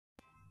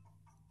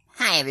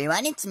Hi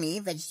everyone, it's me,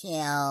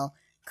 VeggieTales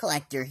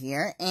Collector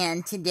here,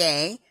 and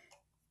today,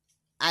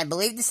 I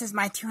believe this is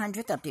my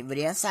 200th update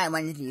video, so I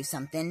wanted to do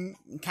something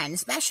kind of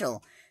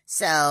special.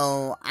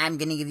 So, I'm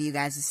going to give you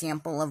guys a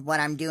sample of what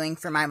I'm doing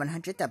for my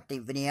 100th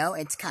update video.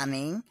 It's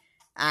coming.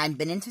 I've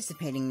been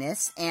anticipating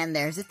this, and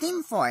there's a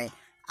theme for it.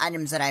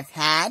 Items that I've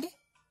had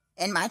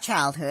in my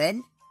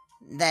childhood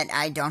that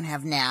I don't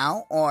have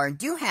now, or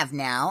do have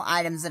now.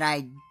 Items that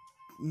I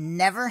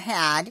never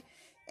had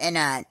in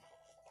a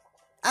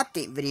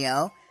update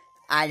video,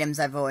 items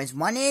I've always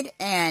wanted,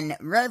 and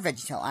rare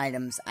VeggieTales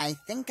items. I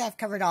think I've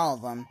covered all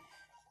of them.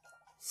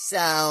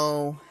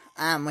 So,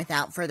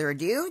 without further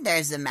ado,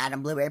 there's the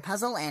Madame Blueberry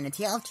puzzle and a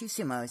Tale of Two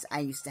Sumos.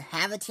 I used to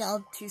have a Tale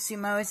of Two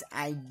Sumos.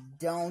 I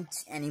don't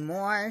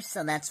anymore,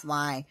 so that's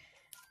why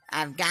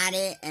I've got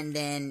it. And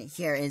then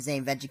here is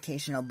a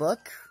Veggiecational book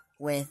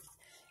with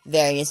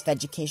various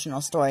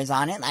Veggiecational stories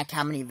on it, like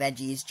how many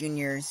veggies,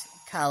 juniors,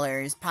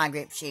 colors, pod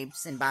grape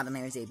shapes, and bottom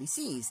layers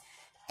ABCs.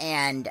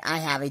 And I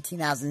have a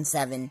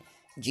 2007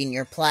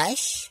 Junior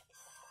plush,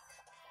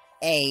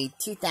 a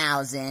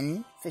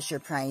 2000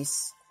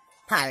 Fisher-Price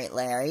Pirate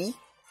Larry,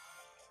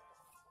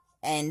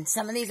 and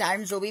some of these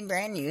items will be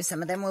brand new,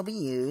 some of them will be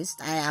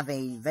used. I have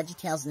a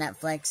VeggieTales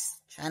Netflix,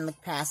 trying to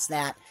look past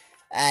that,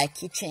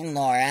 Keychain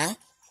Laura.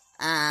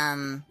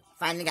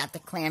 Finally got the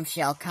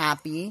clamshell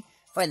copy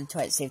for the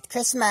Toy That Saved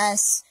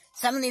Christmas.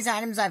 Some of these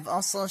items I've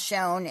also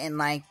shown in,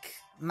 like,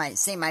 my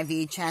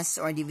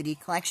VHS or DVD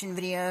collection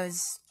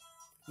videos,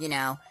 you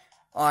know,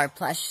 or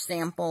plush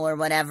sample or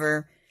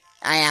whatever.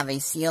 I have a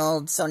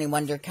sealed Sony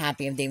Wonder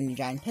copy of David the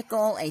Giant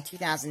Pickle, a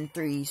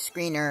 2003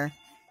 screener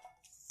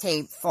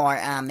tape for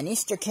an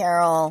Easter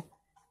Carol,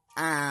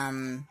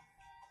 a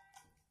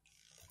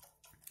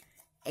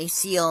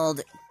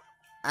sealed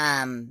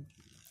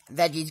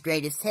Veggie's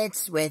Greatest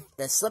Hits with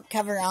the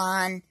slipcover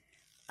on,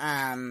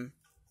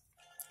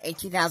 a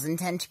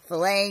 2010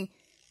 Chick-fil-A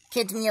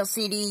Kids Meal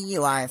CD,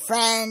 You Are a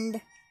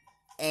Friend,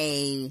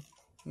 a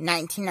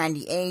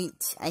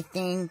 1998, I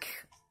think,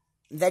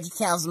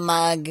 VeggieTales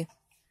mug,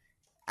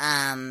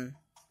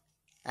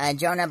 a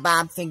Jonah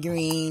Bob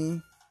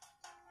figurine,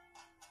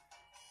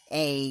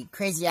 a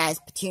Crazy Eyes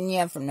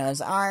Petunia from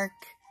Noah's Ark,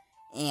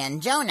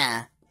 and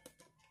Jonah.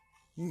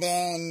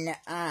 Then,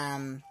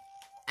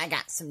 I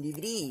got some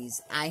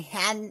DVDs. I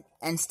had,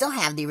 and still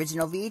have, the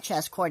original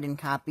VHS Corden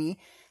copy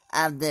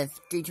of the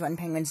 3-2-1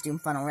 Penguins Doom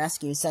Funnel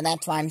Rescue, so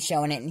that's why I'm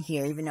showing it in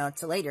here, even though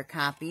it's a later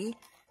copy.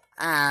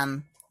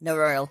 The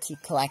Royalty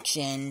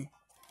Collection,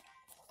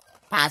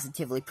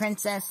 Positively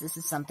Princess. This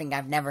is something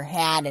I've never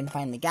had and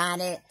finally got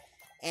it.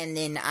 And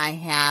then I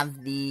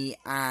have the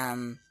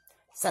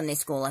Sunday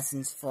School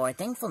Lessons for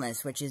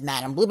Thankfulness, which is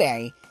Madame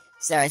Blueberry.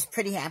 So I was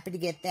pretty happy to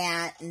get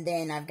that. And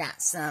then I've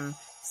got some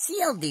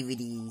sealed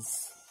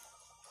DVDs.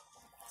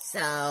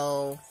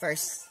 So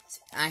first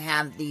I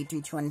have the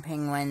 3-2-1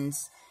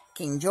 Penguins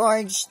King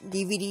George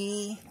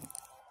DVD,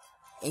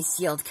 a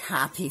sealed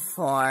copy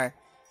for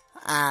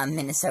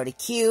Minnesota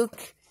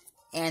Cuke.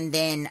 And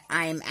then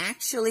I'm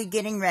actually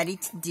getting ready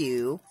to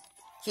do,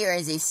 here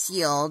is a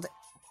sealed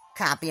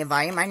copy of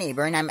Are You My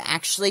Neighbor, and I'm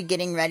actually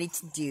getting ready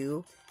to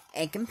do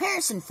a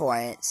comparison for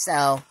it.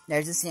 So,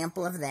 there's a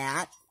sample of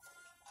that.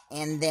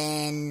 And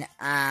then,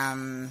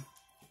 I'm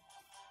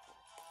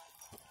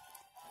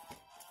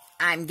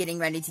getting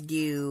ready to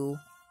do,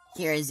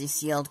 here is a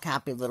sealed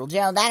copy of Little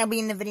Joe. That'll be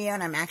in the video,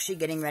 and I'm actually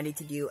getting ready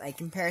to do a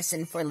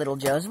comparison for Little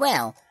Joe as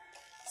well.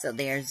 So,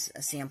 there's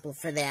a sample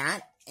for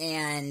that.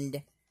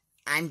 And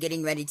I'm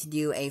getting ready to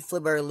do a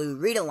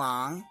Flibberloo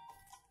read-along,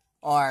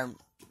 or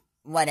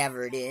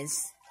whatever it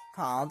is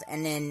called,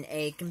 and then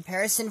a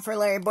comparison for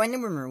Larry Boy and the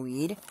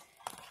Rumorweed.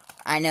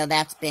 I know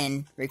that's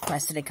been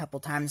requested a couple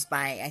times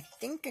by, I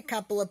think, a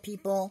couple of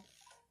people.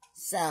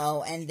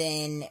 So, and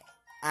then,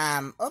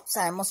 oops,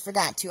 I almost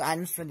forgot 2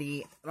 items for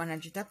the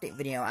 100th update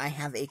video. I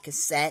have a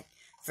cassette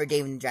for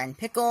David the Giant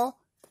Pickle,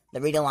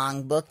 the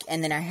read-along book,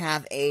 and then I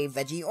have a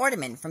veggie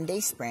ornament from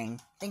Dayspring.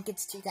 I think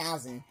it's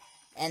 2000.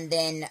 And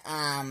then,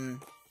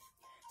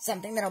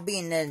 something that'll be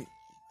in the,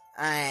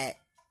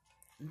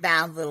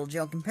 Bow Little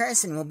Joe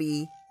comparison will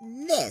be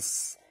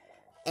this.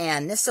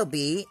 And this will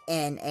be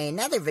in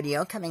another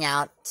video coming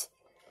out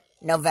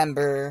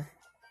November,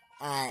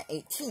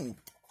 18th.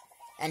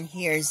 And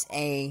here's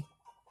a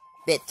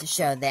bit to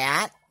show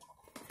that,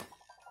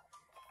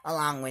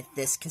 along with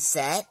this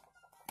cassette,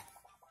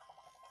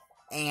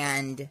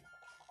 and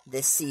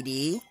this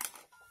CD,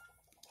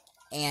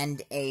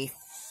 and a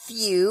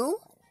few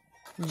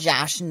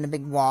Josh and the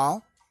Big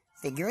Wall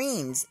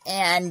figurines.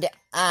 And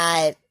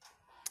I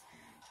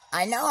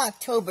know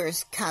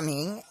October's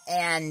coming,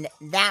 and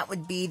that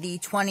would be the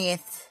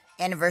 20th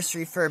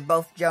anniversary for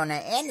both Jonah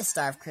and the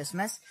Star of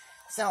Christmas.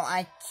 So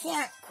I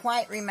can't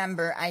quite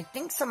remember. I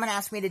think someone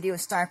asked me to do a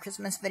Star of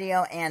Christmas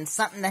video and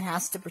something that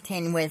has to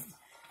pertain with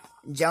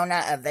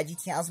Jonah, a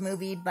VeggieTales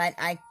movie, but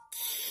I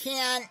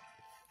can't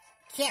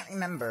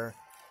remember.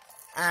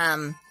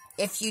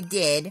 If you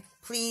did,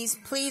 please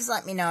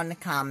let me know in the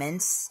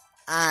comments.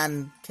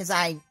 Because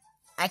I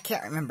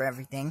can't remember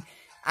everything.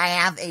 I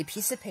have a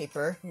piece of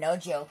paper, no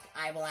joke,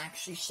 I will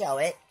actually show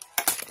it,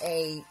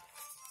 a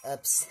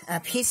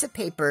piece of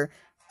paper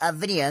of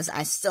videos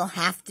I still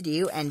have to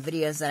do and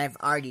videos that I've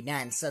already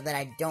done so that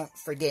I don't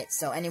forget.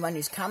 So anyone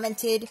who's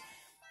commented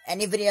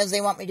any videos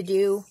they want me to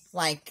do,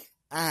 like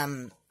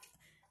a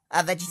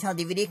VeggieTales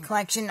DVD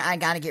collection, I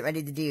gotta get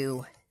ready to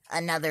do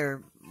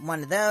another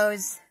one of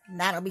those.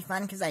 That'll be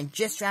fun because I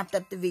just wrapped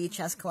up the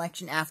VHS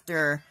collection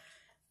after,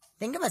 I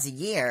think it was a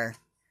year.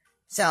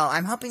 So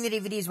I'm hoping the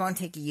DVDs won't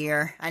take a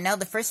year. I know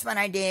the first one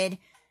I did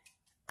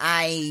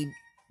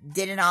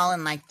it all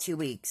in like 2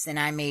 weeks, and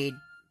I made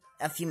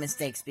a few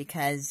mistakes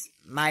because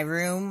my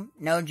room,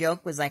 no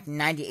joke, was like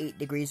 98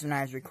 degrees when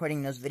I was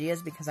recording those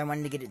videos because I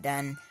wanted to get it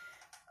done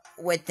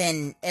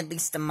within at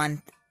least a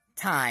month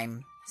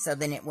time, so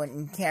then it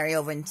wouldn't carry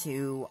over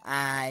into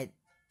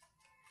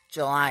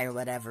July or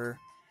whatever.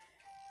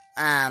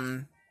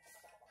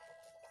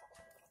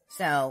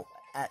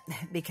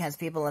 Because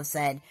people have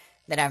said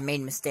that I've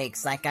made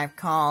mistakes, like I've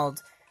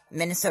called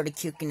Minnesota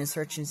Cuke and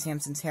Search and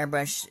Samson's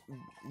Hairbrush,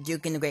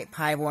 Duke and the Great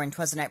Pie War, and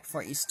 'Twas the Night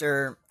Before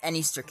Easter, and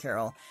Easter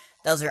Carol.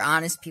 Those are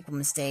honest people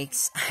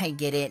mistakes. I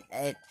get it.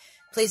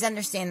 Please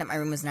understand that my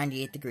room was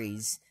 98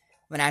 degrees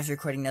when I was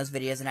recording those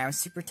videos, and I was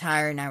super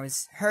tired, and I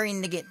was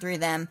hurrying to get through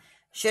them.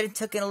 Should have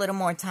took it a little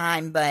more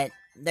time, but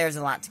there's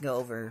a lot to go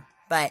over.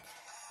 But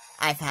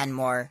I've had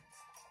more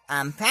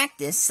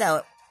practice, so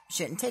it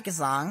shouldn't take as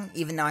long,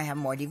 even though I have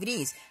more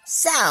DVDs.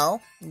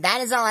 So,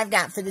 that is all I've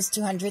got for this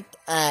 200th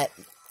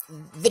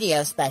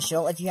video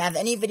special. If you have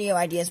any video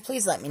ideas,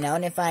 please let me know.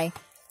 And if I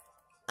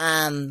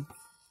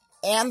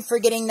am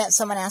forgetting that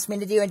someone asked me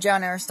to do a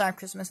Jonah or Star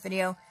Christmas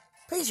video,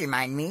 please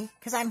remind me,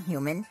 because I'm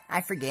human.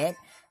 I forget.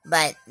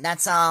 But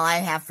that's all I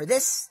have for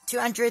this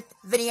 200th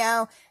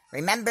video.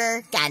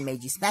 Remember, God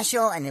made you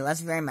special, and He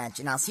loves you very much.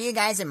 And I'll see you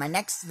guys in my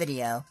next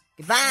video.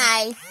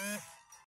 Goodbye!